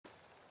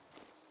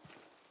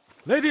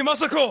Lady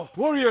Masako!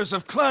 Warriors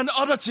of Clan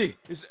Adachi!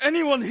 Is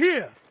anyone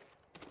here?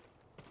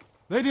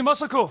 Lady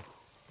Masako!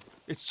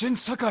 It's Jin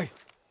Sakai.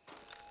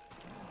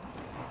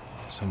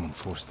 Someone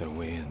forced their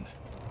way in.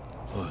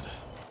 Blood.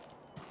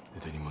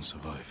 Did anyone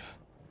survive?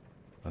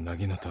 A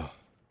naginata.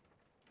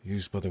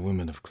 Used by the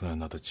women of Clan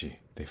Adachi.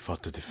 They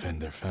fought to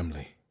defend their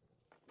family.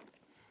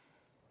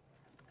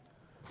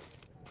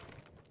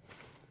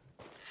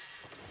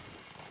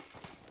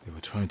 They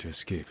were trying to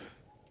escape.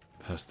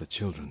 Past the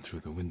children through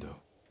the window.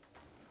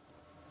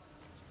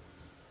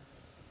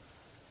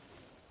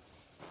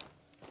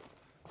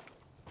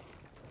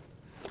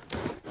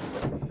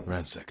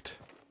 Ransacked.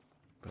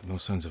 But no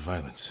signs of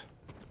violence.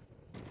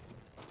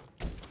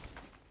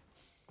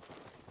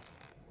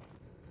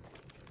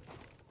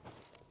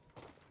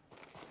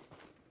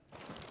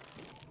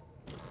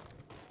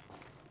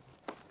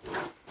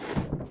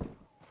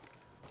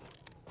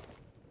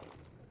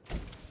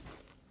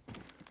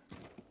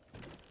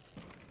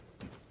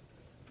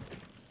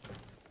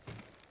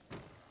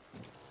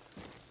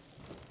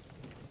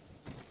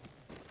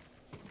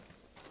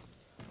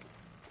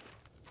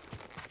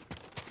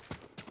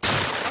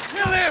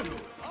 Kill him!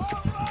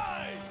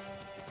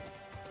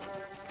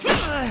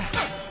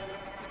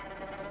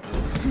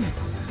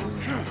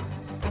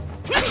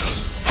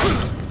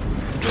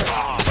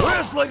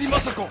 Where's Lady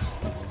Masako?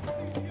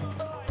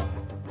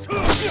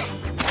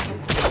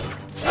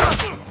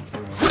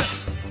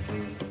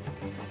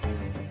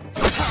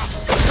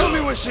 Tell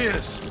me where she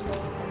is!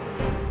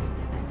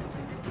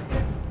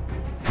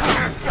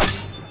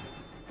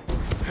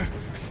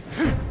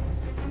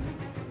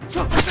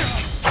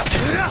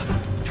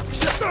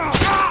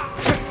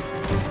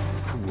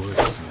 Who were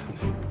these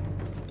men?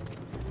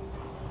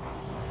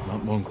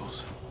 Not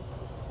Mongols.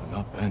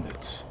 Not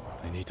bandits.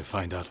 I need to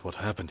find out what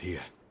happened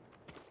here.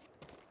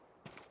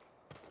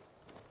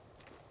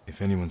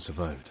 If anyone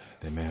survived,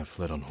 they may have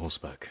fled on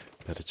horseback.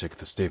 Better check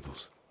the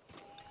stables.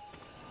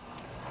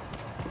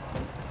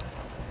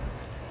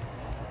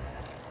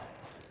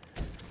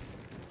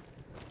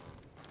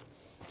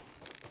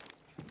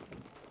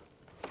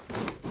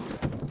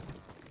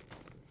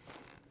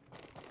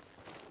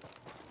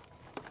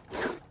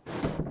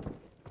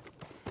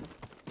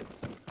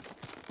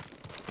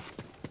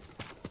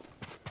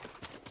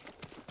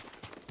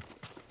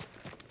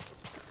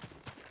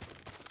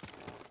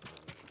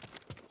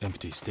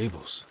 Empty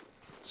stables.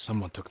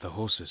 Someone took the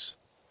horses.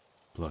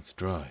 Blood's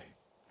dry.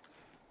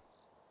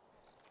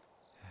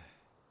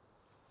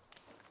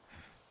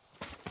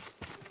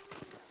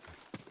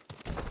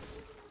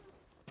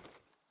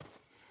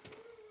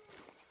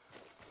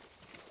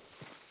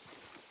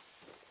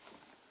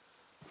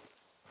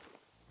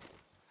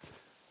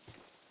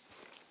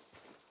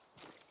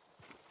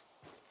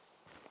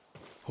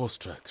 Horse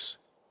tracks.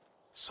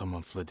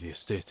 Someone fled the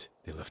estate.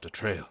 They left a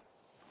trail.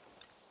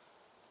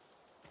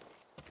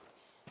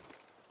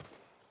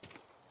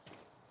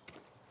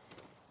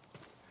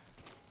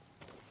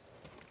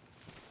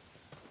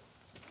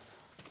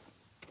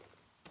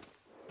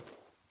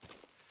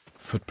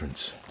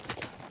 Footprints.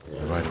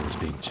 The rider was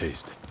being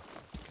chased.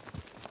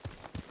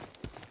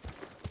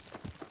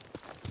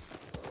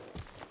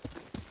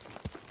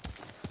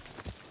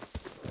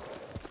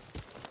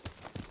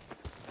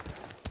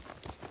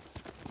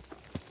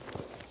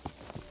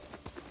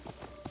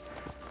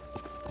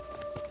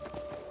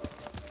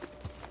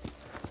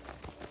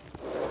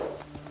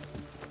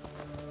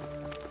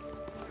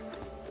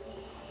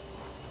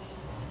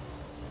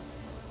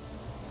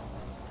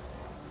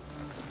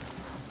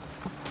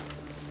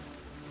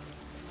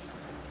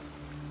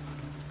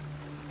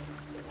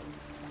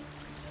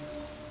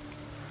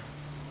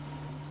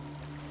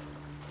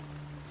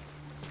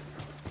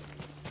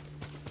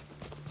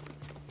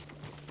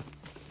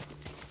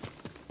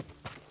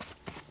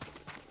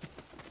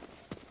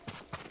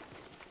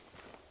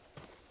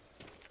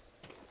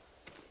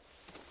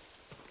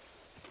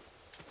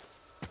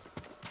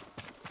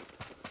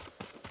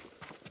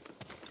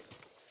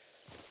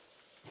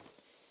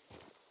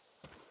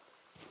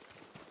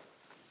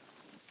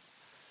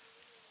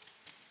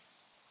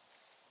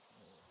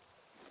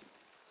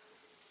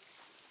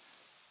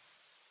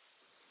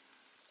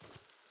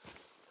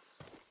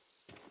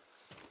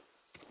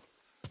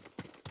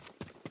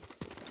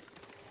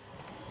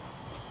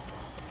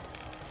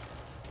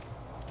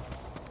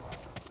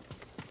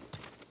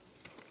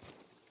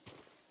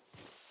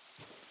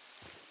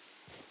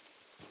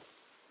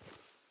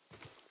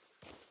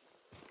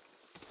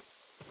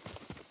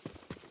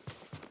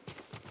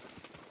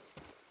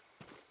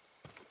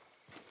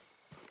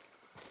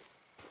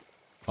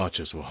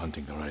 Archers were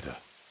hunting the rider.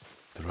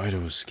 The rider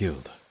was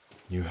skilled,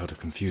 knew how to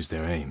confuse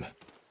their aim.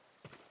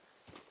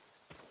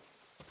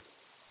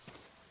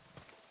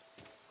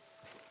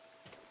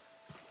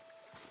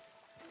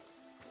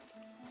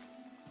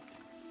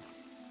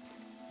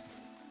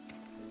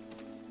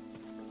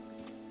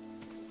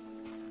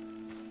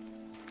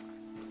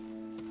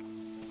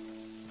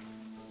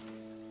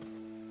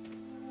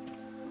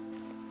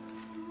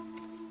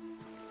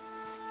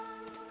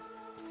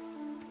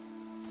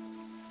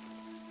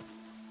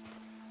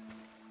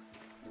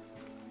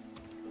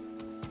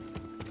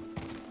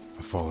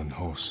 A fallen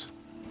horse.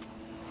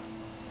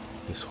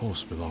 This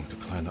horse belonged to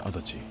Clan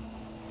Adachi.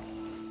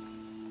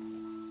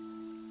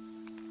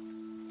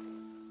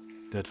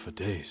 Dead for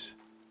days.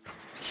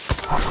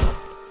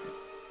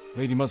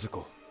 Lady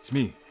Masako, it's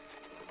me.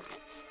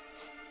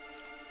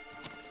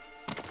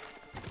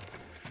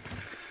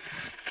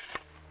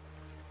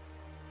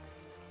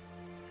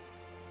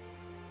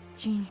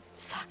 Jin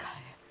Sakai.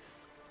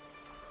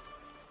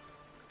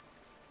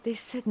 They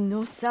said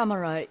no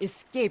samurai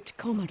escaped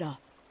Komoda.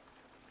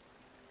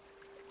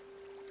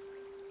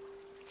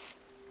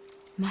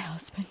 My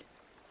husband.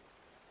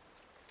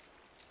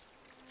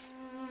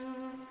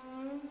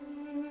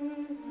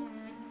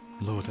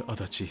 Lord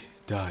Adachi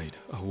died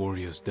a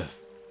warrior's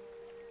death,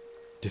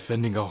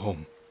 defending our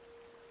home.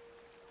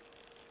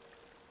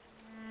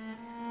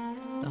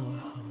 Our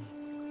home.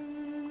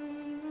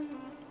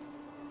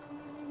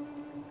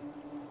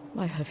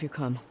 Why have you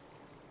come?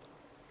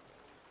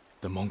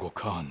 The Mongol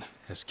Khan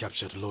has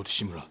captured Lord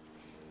Shimura.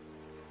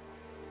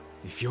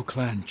 If your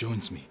clan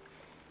joins me,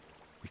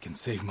 we can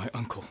save my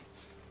uncle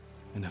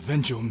and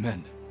avenge your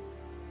men.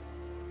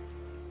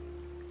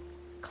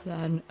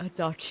 Clan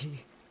Adachi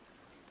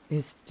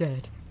is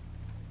dead.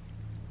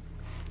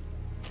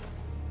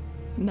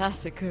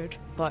 Massacred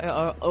by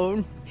our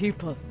own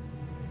people.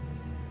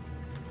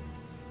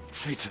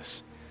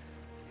 Traitors!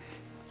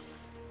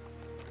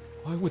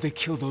 Why would they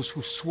kill those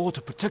who swore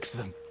to protect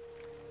them?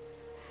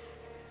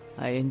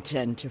 I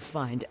intend to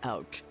find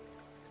out.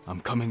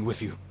 I'm coming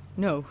with you.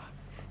 No,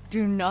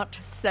 do not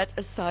set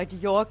aside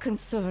your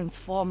concerns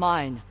for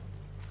mine.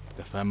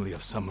 The family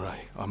of samurai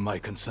are my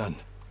concern.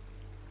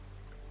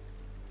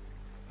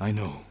 I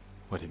know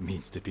what it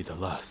means to be the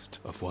last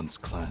of one's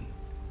clan.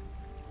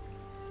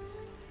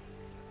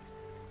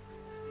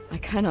 I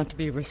cannot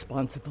be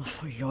responsible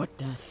for your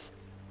death.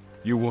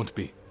 You won't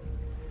be.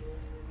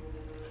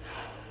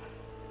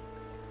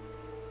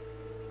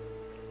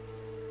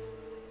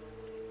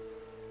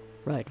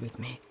 Ride with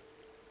me.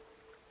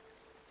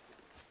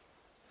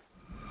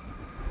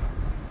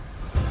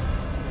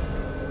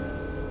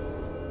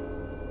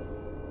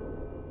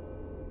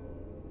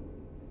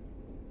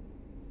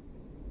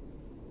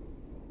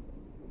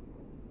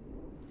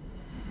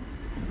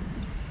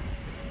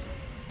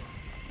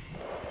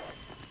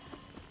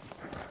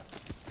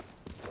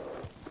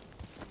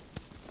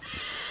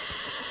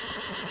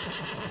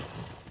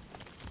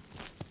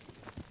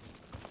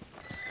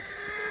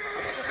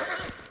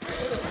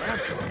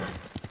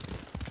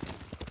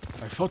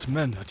 I fought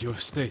men at your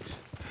estate.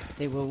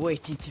 They were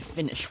waiting to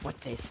finish what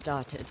they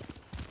started.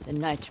 The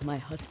night my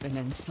husband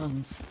and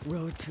sons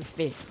rode to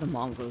face the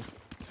Mongols.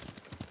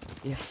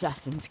 The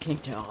assassins came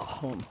to our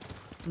home.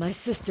 My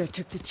sister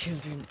took the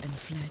children and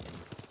fled.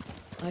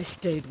 I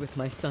stayed with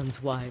my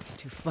sons' wives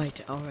to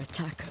fight our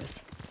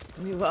attackers.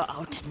 We were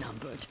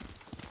outnumbered.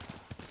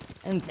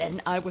 And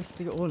then I was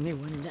the only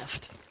one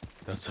left.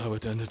 That's how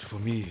it ended for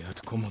me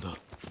at Komoda.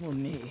 For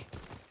me,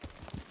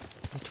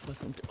 it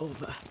wasn't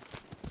over.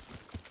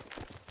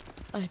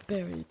 I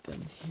buried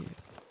them here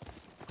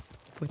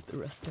with the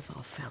rest of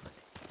our family.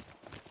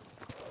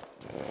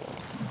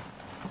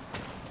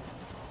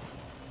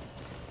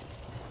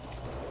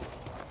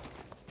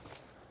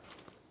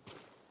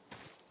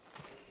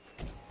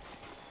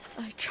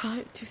 I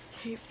tried to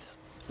save them,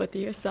 but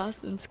the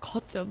assassins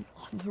caught them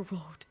on the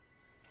road,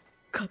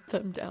 cut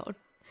them down.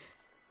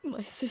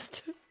 My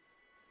sister,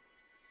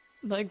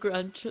 my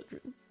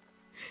grandchildren,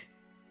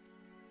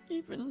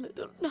 even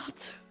little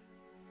Natsu.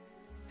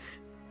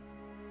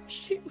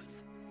 She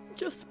was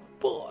just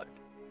born.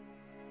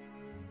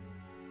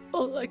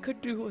 All I could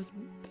do was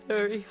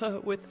bury her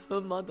with her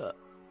mother.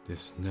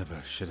 This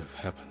never should have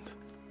happened.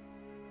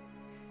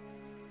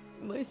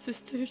 My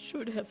sister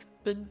should have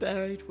been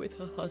buried with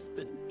her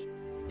husband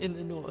in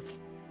the north.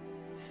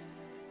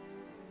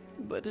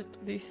 But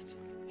at least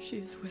she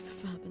is with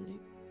family.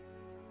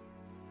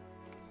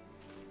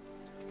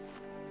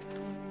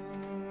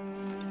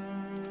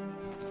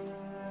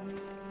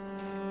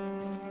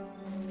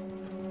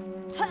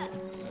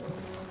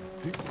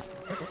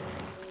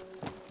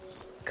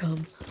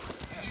 Come.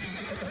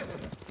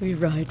 We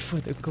ride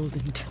for the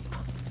Golden Temple.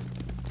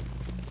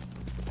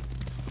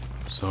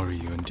 Sorry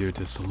you endured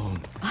this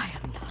alone. I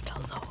am not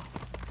alone.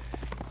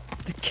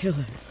 The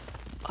killers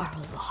are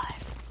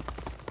alive.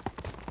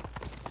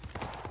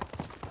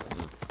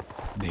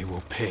 They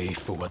will pay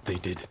for what they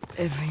did.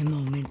 Every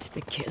moment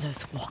the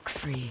killers walk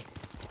free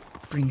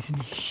brings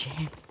me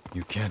shame.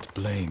 You can't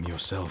blame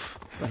yourself.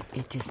 But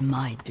it is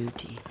my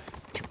duty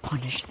to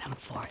punish them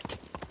for it.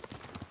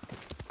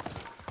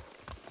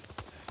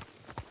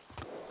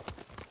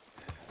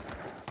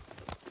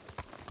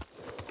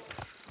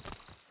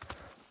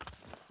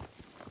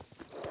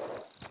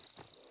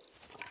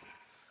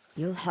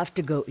 You'll have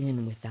to go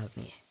in without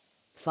me.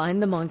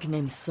 Find the monk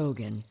named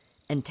Sogen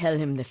and tell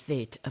him the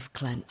fate of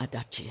Clan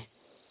Adachi.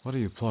 What are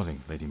you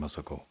plotting, Lady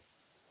Masako?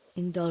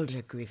 Indulge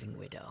a grieving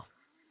widow.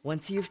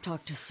 Once you've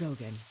talked to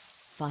Sogen,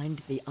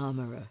 find the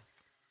armorer.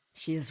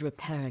 She is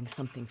repairing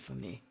something for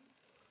me.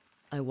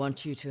 I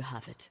want you to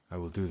have it. I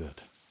will do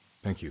that.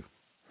 Thank you.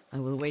 I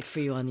will wait for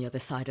you on the other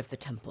side of the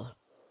temple.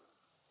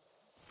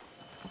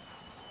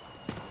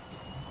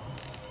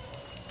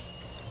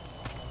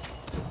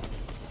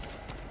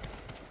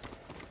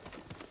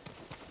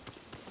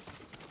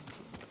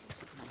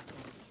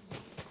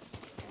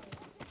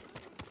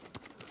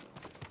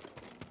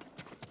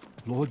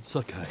 Lord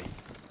Sakai,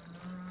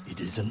 it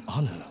is an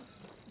honor.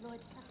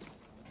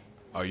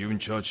 Are you in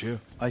charge here?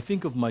 I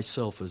think of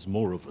myself as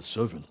more of a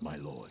servant, my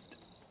lord.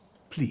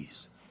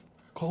 Please,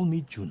 call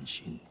me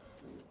Junshin.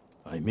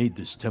 I made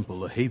this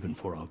temple a haven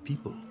for our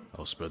people.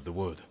 I'll spread the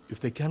word. If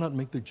they cannot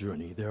make the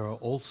journey, there are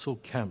also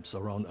camps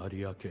around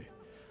Ariake.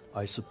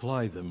 I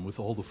supply them with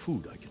all the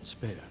food I can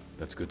spare.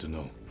 That's good to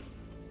know.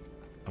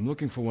 I'm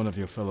looking for one of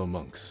your fellow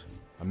monks,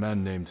 a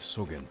man named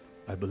Sogen.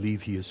 I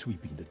believe he is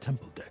sweeping the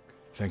temple deck.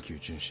 Thank you,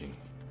 Junshin.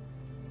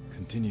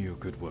 Continue your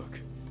good work.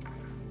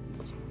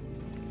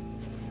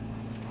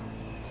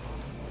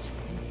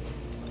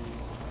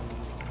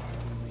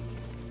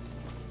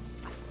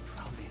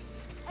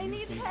 I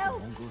need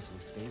help! Mongols will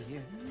stay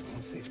here.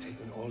 Once they've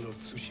taken all of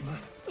Tsushima,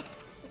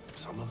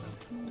 some of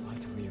them What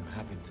will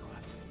happen to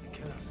us? will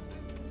kill us.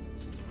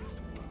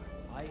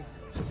 I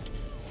just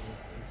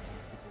take some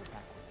people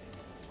back with them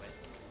to the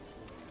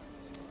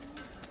west.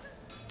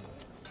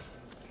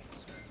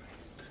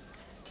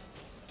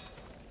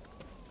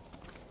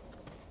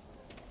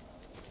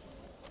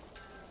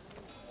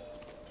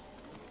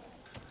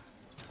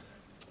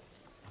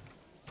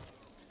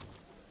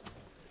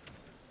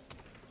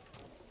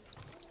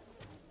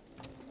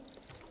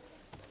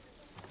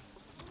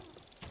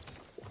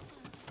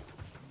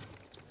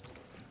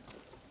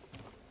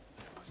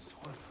 I was so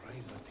afraid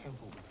of the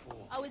temple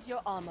before. How is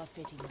your armor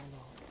fitting, my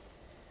lord?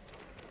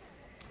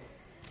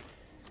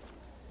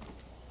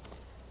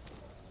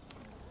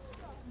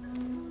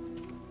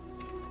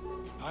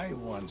 I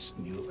once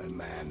knew a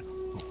man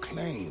who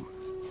claimed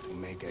to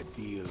make a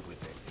deal with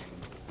the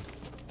temple.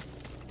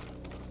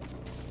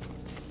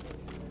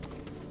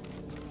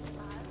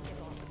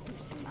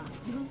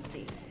 You'll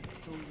see.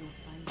 So you'll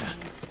find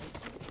me.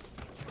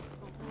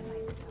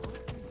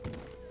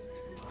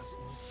 Must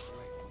move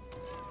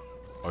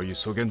straight. Are you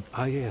Sogen?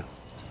 I am.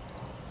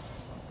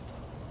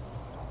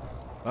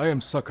 I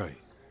am Sakai.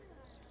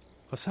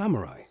 A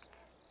samurai.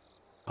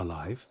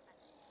 Alive?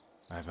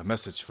 I have a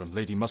message from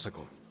Lady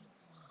Masako.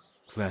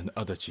 Clan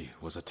Adachi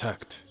was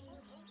attacked.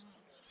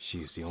 She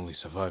is the only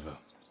survivor.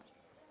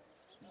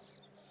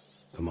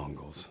 The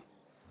Mongols.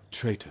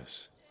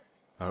 Traitors.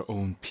 Our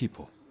own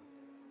people.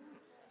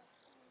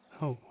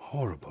 How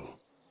horrible.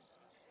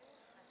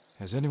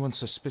 Has anyone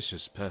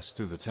suspicious passed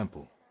through the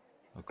temple?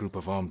 A group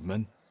of armed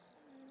men?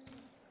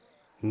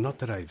 Not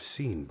that I've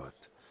seen,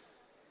 but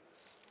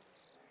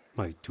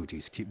my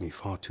duties keep me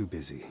far too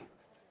busy.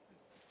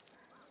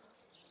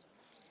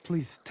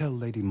 Please tell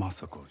Lady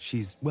Masako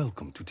she's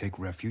welcome to take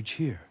refuge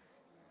here.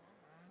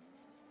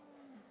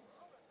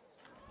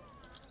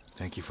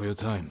 Thank you for your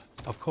time.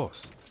 Of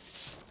course.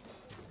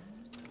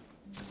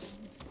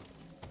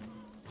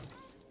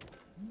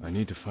 I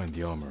need to find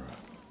the armorer.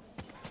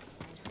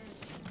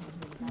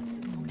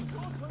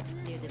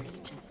 Near the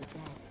beach of the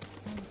dead.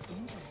 Sounds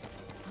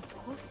dangerous. Of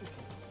course it is.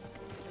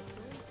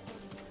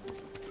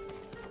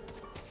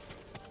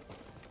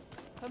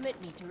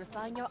 Permit me to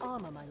refine your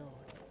armor, my lord.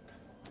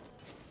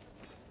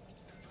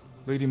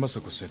 Lady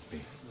Masako sent me.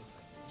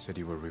 Said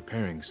you were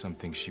repairing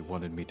something she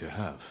wanted me to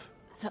have.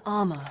 The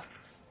armor.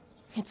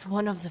 It's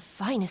one of the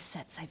finest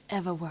sets I've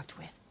ever worked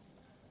with.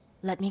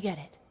 Let me get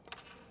it.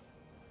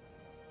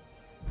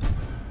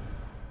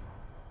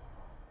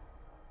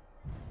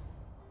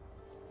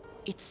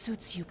 It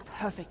suits you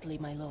perfectly,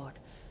 my lord.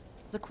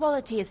 The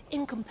quality is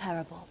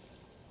incomparable.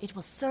 It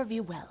will serve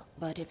you well,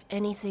 but if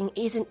anything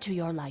isn't to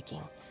your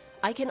liking,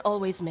 I can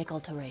always make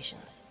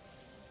alterations.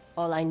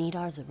 All I need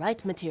are the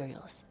right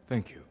materials.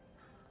 Thank you.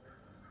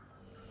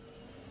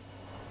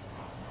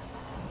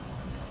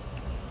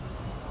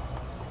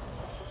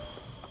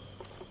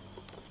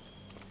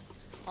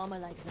 Armor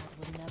like that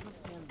will never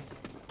fail you.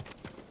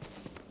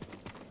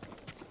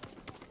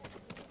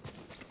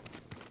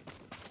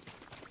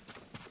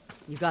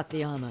 You got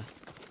the armor.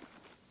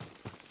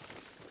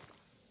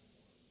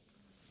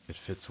 It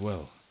fits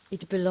well.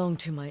 It belonged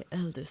to my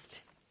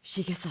eldest,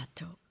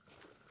 Shigesato.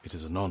 It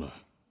is an honor.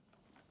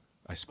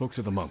 I spoke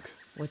to the monk.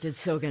 What did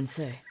Sogen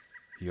say?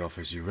 He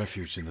offers you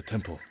refuge in the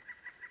temple.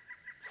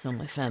 So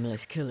my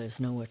family's killers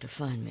know where to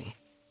find me.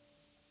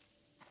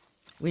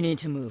 We need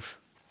to move.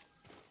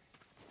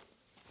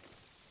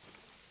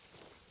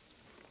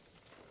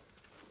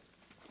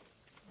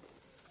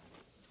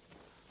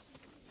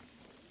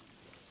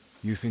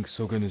 You think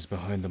Sogen is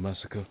behind the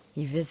massacre?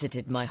 He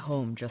visited my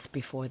home just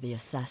before the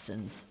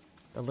assassins.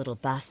 The little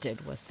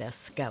bastard was their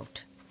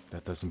scout.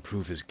 That doesn't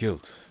prove his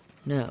guilt.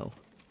 No,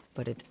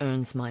 but it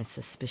earns my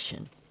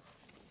suspicion.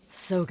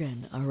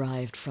 Sogen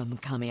arrived from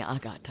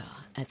Kamiagata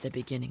at the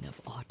beginning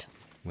of autumn.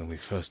 When we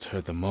first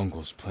heard the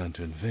Mongols plan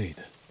to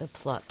invade, The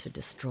plot to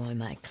destroy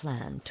my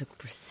clan took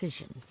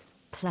precision,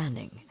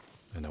 planning.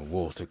 and a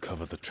war to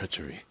cover the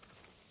treachery.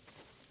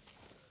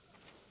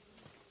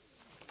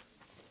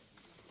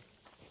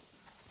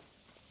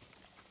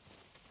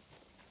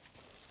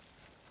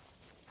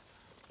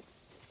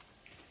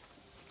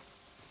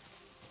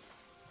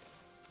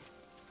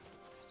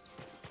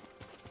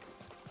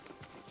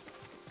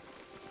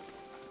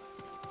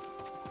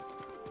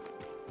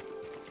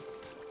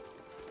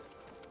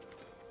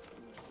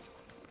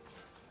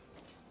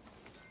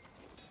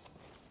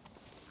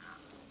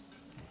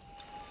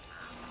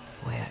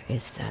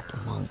 is that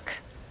monk?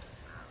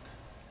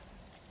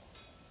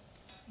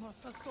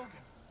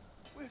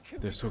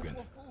 They're Sogen,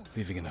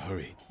 leaving in a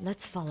hurry.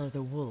 Let's follow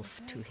the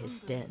wolf to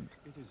his den.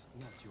 It is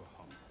not your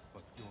hunger,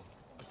 but your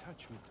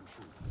attachment to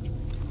food.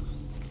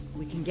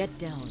 We can get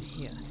down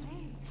here.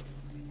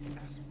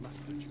 Ask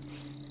Master Chu.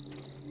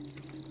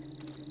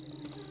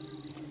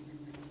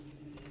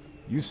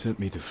 You sent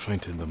me to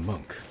frighten the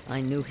monk.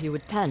 I knew he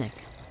would panic,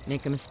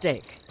 make a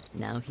mistake.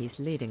 Now he's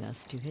leading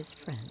us to his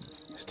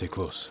friends. Stay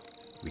close.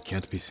 We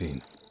can't be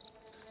seen.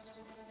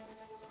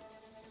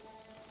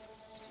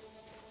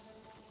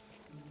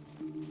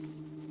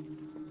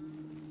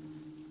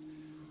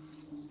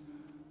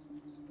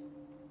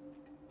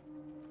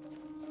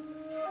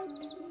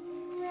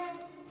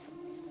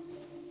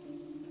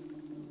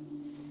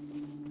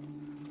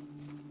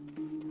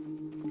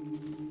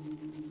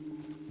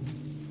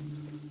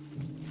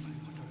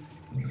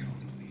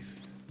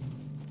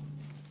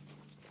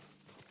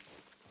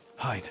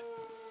 Hide.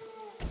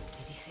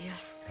 Did he see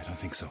us? I don't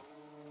think so.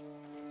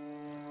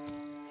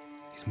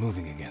 He's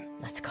moving again.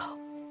 Let's go.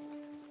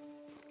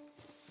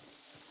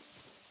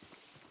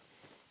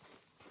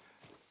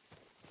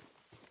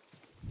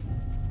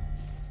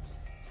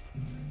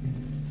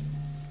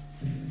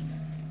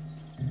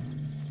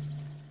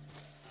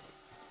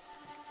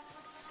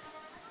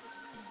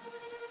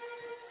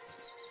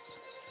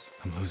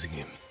 I'm losing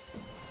him.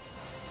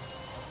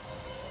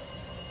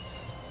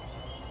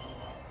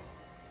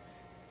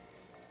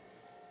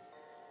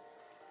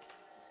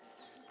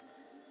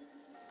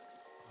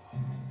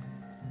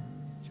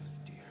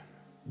 Just dear.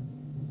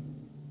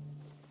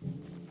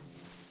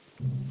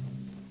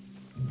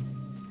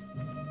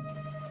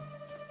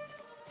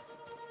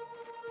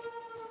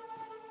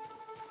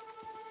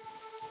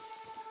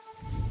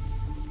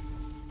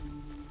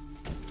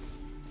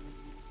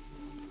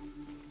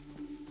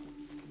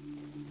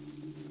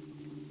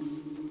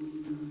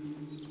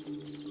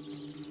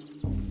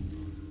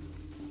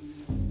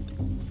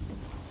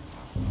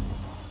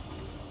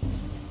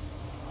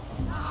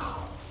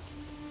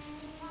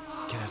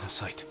 Get out of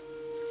sight.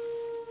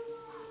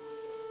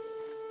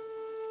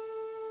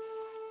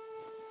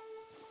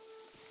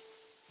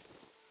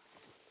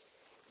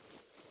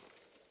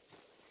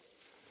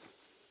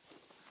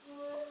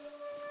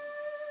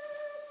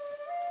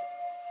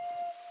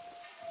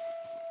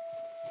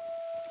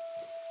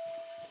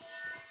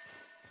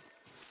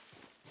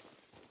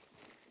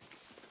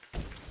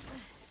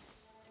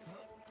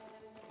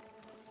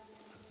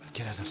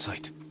 Get out of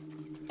sight.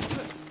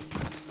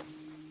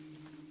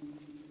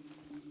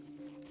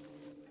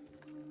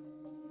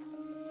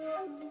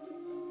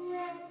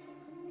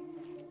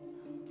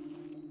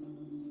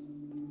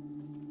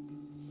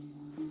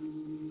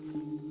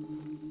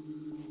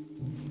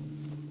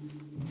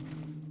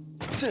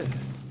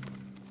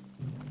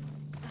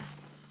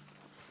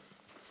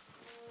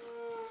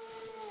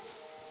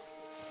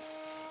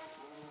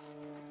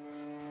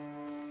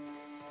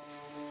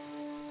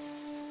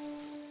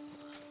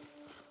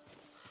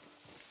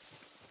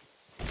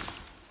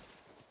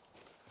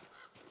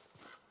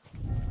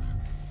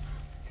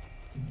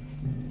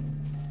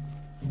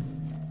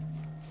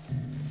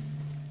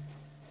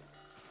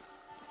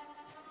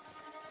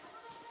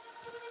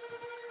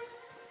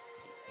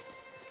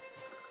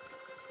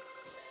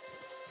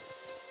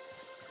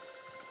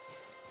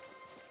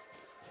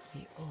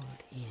 The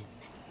old inn.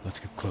 Let's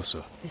get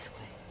closer. This way.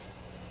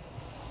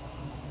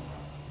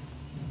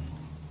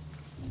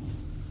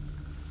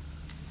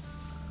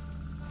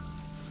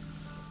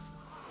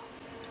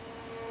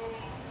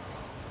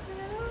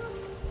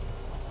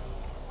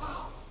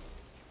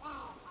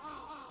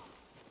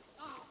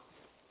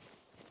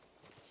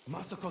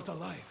 Masako's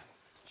alive.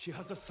 She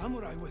has a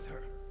samurai with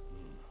her.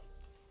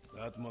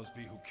 That must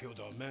be who killed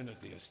our men at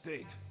the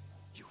estate.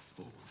 You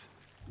fools.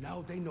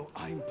 Now they know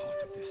I'm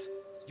part of this.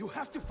 You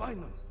have to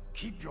find them.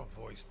 Keep your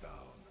voice down.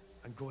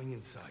 I'm going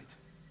inside.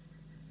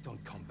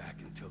 Don't come back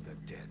until they're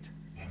dead.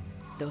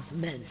 Those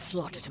men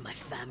slaughtered my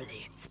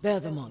family. Spare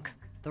the monk.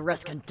 The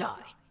rest can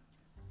die.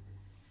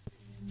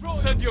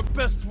 Send your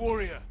best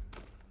warrior.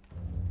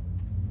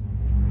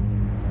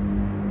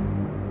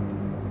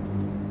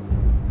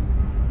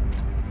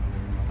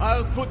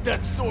 I'll put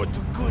that sword to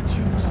good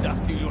use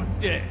after you're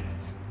dead.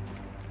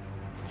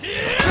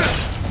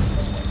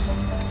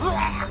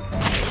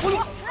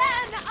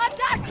 Clan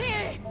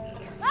Adachi!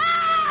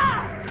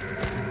 Ah!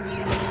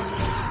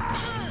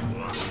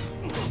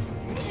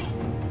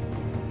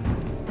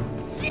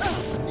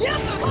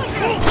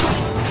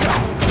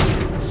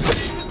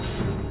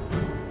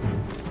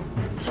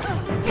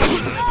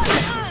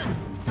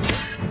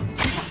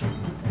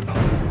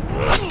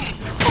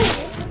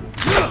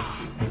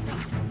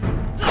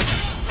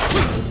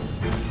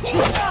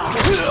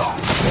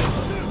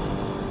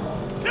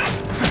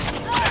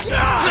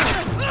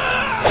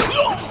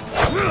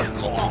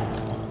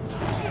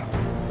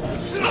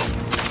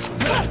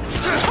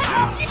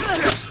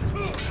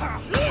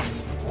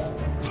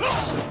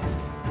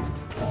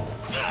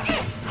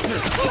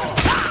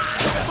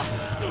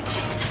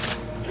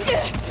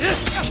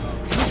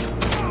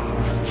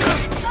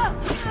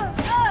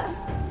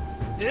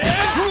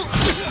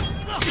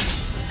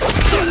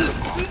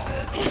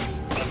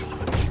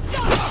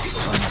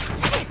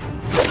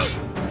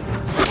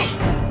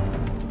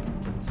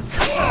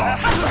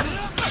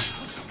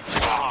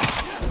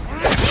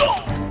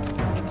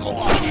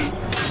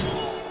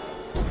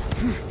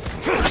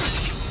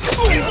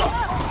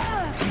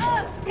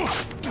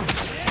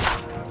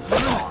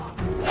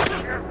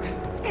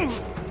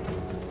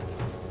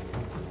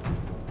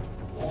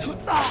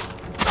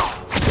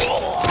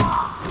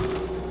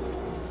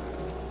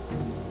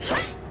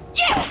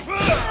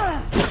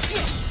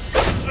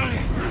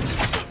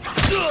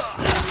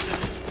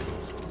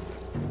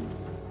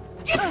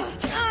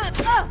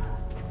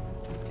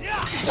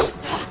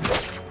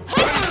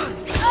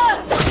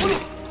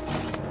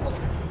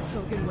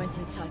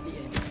 isn't inside the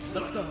inn.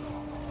 Let's go.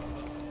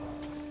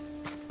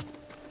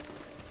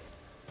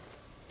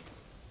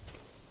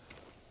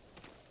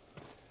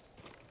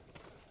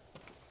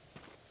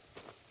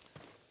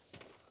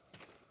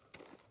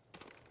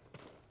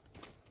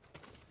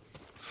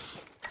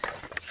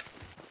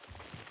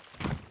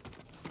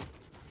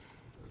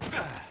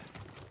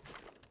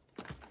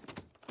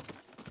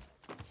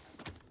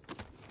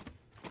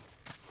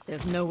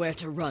 There's nowhere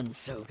to run,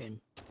 Sogen.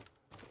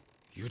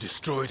 You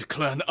destroyed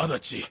Clan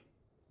Adachi.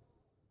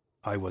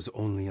 I was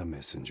only a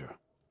messenger.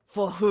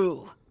 For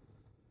who?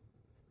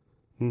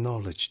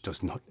 Knowledge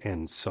does not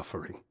end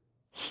suffering.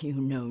 You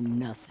know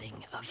nothing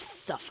of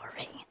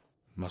suffering.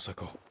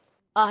 Masako,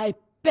 I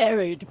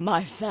buried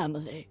my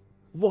family,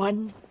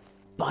 one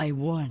by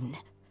one.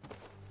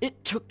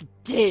 It took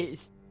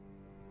days.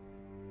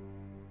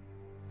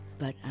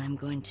 But I'm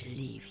going to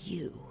leave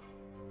you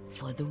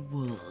for the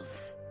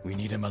wolves. we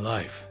need him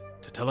alive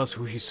to tell us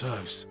who he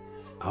serves.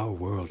 Our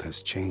world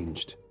has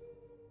changed.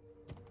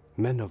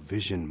 Men of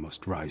vision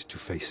must rise to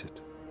face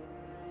it.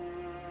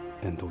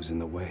 And those in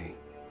the way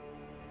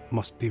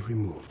must be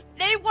removed.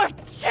 They were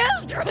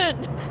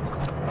children!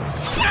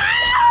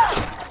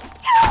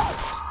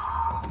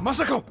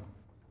 Masako!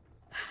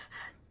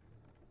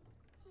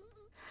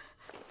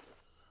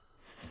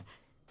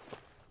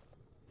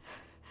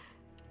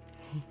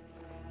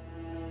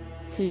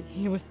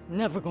 He was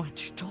never going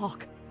to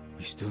talk.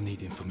 We still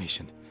need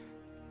information.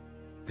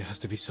 There has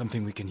to be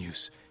something we can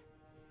use.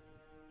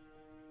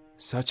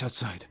 Search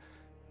outside.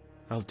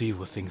 I'll deal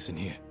with things in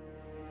here.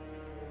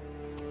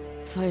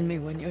 Find me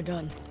when you're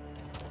done.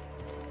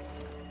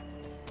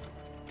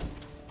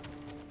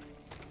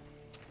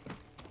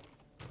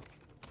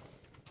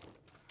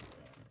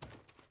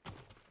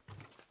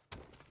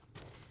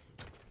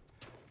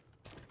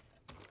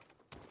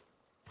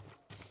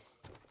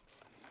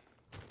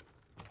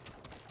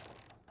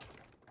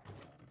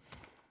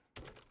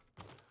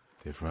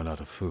 They've run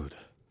out of food.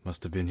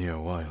 Must have been here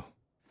a while.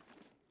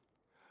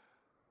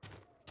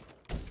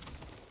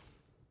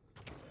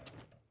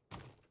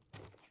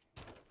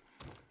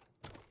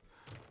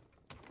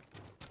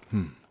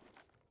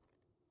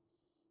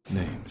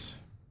 Names.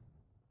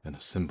 And a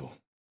symbol.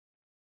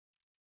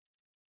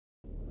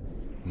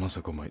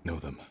 Masako might know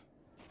them.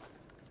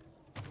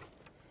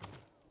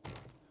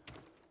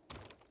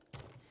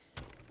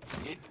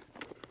 Did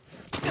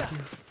you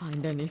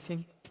find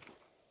anything?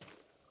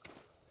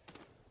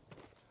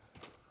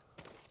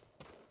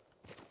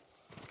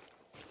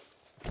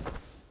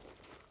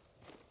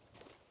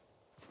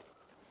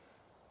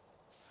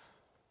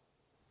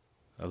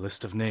 A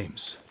list of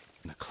names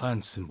and a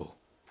clan symbol.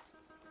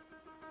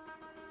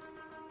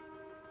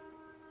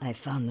 I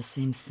found the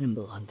same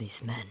symbol on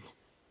these men.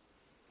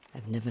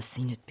 I've never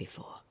seen it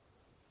before.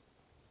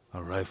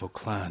 A rival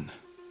clan,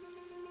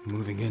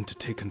 moving in to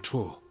take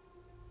control.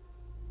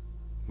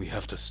 We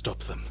have to stop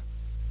them.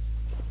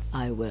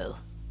 I will.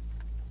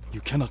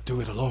 You cannot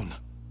do it alone.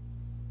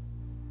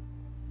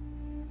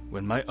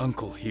 When my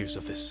uncle hears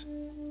of this,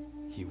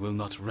 he will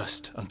not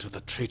rest until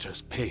the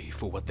traitors pay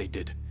for what they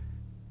did.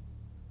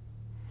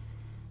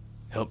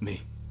 Help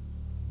me,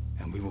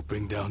 and we will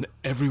bring down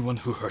everyone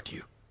who hurt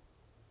you.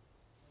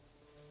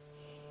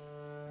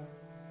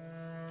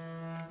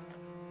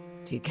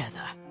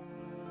 Together.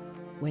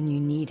 When you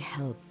need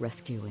help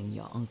rescuing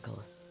your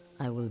uncle,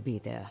 I will be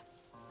there.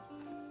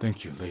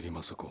 Thank you, Lady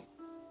Masako.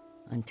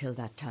 Until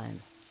that time,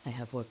 I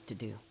have work to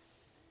do.